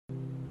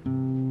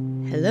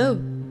Hello.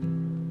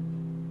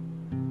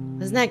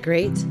 Wasn't that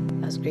great?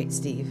 That was great,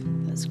 Steve.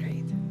 That was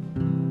great.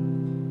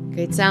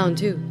 Great sound,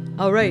 too.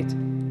 All right.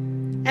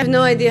 I have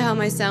no idea how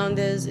my sound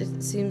is.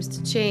 It seems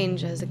to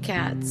change as the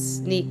cats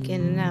sneak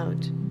in and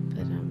out.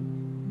 But,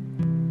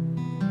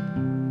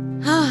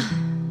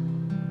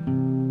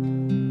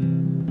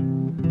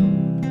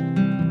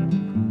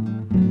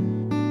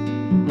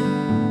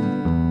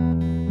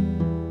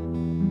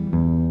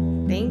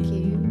 Thank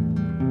you.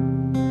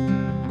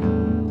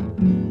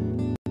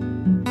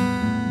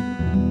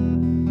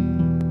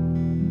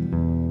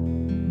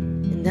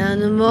 And on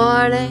the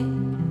morning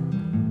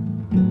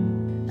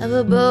of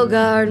a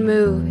Bogart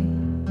movie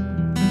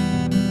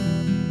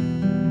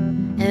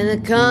in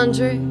a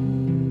country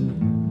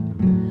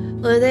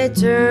where they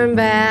turn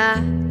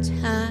back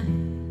time,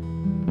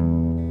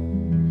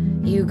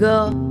 you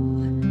go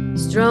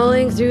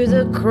strolling through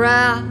the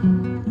crowd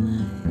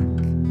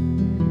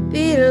like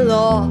Peter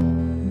Law,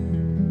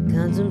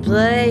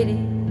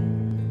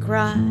 contemplating a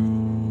crime.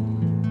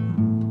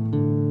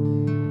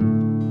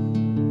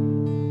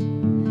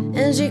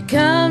 And she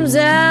comes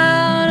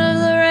out of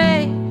the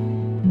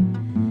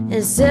rain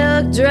in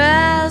silk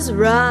dress,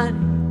 running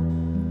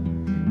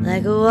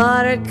like a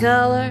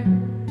watercolor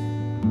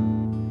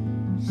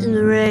in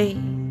the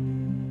rain.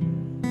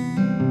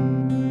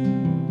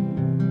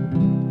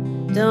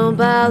 Don't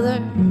bother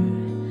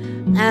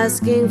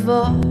asking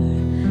for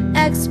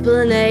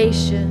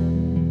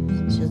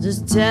explanations. She'll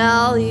just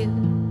tell you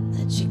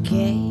that she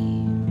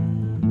came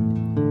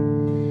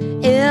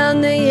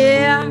in the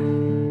year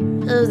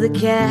of the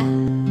cat,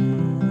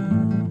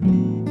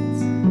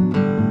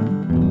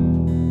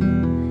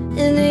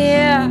 in the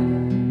year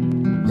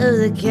of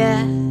the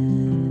cat.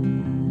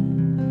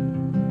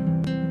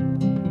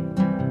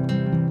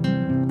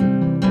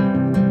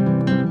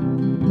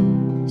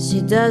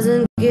 She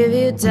doesn't give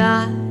you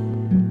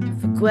time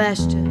for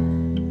questions.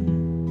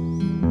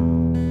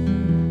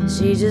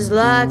 She just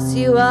locks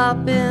you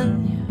up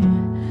in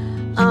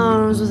your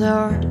arms with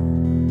her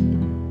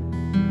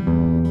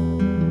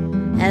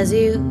as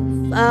you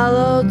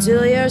follow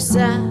till your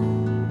sense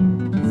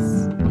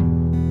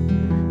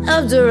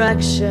of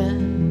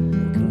direction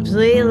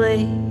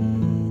completely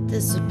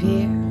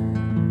disappears.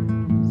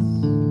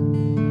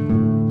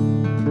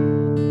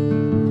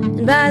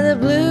 And by the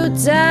blue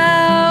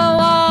tile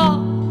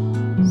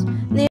walls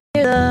near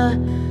the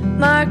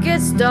market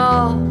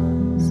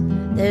stalls,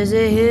 there's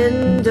a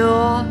hidden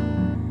door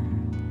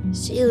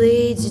she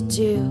leads you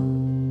to.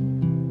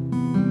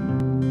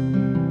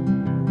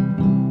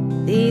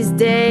 These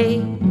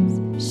days,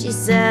 she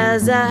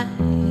says, I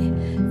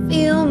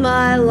feel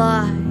my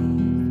life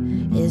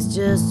is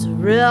just a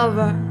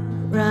river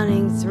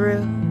running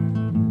through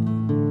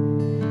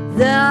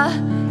the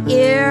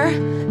year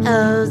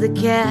of the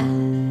cat,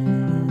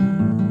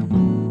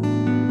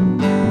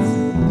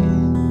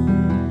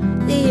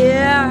 the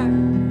year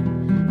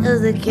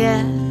of the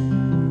cat.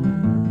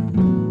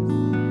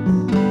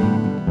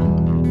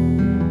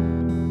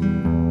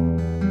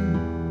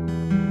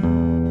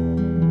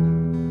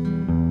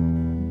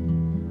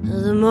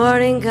 The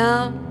morning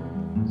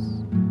comes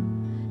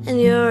and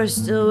you're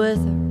still with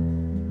her,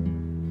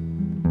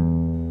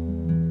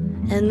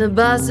 and the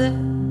buses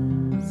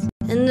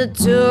and the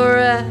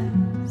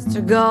tourists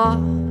are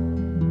gone,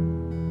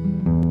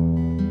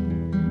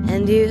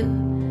 and you've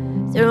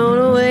thrown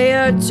away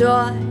your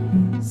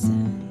choice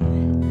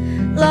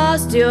and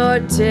lost your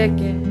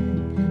ticket,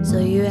 so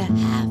you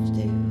have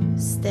to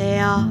stay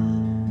on.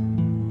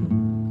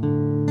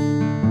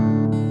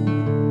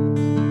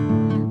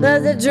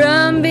 But the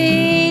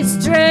drumbeat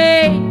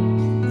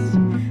strains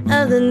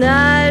of the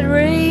night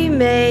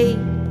remain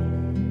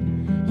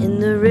in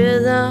the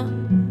rhythm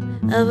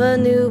of a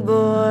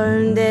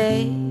newborn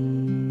day.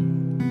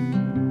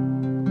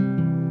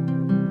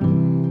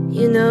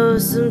 You know,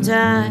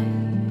 sometime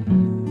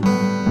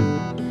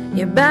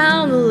you're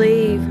bound to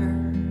leave her,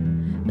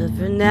 but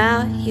for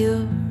now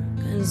you're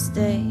gonna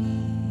stay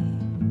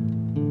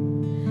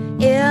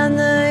in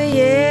the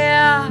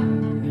year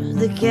of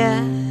the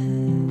cat,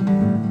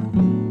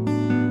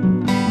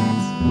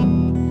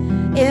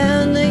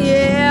 in the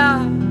year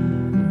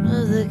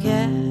of the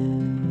cat.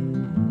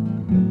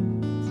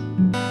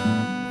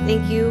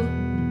 Thank you.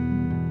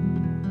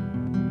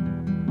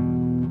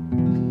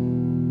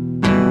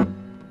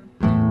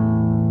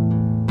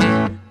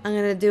 I'm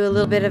gonna do a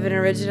little bit of an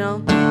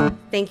original.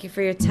 Thank you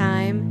for your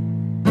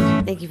time.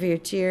 Thank you for your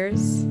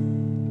tears.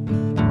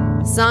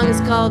 The song is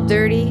called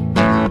Dirty.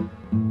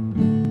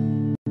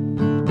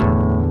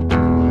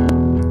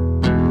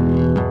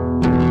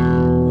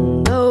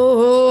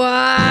 Oh,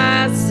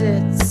 I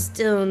sit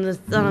still in the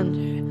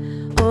thunder.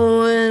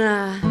 Oh, when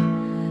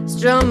I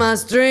strum my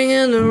string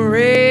in the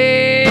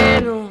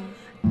rain. Oh,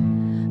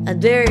 I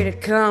dare you to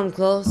come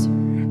closer.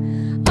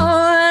 Oh,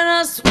 and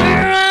I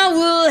swear I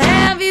will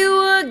have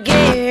you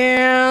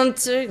again.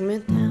 Take me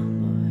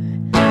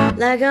down, boy,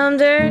 like I'm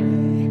dirty.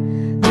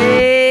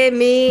 Lay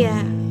me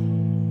out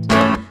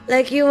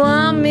like you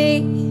want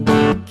me.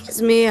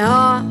 Kiss me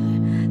hard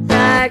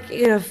like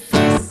you're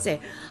gonna say,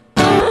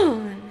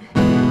 oh,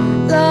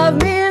 love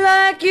me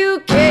like like you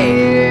care.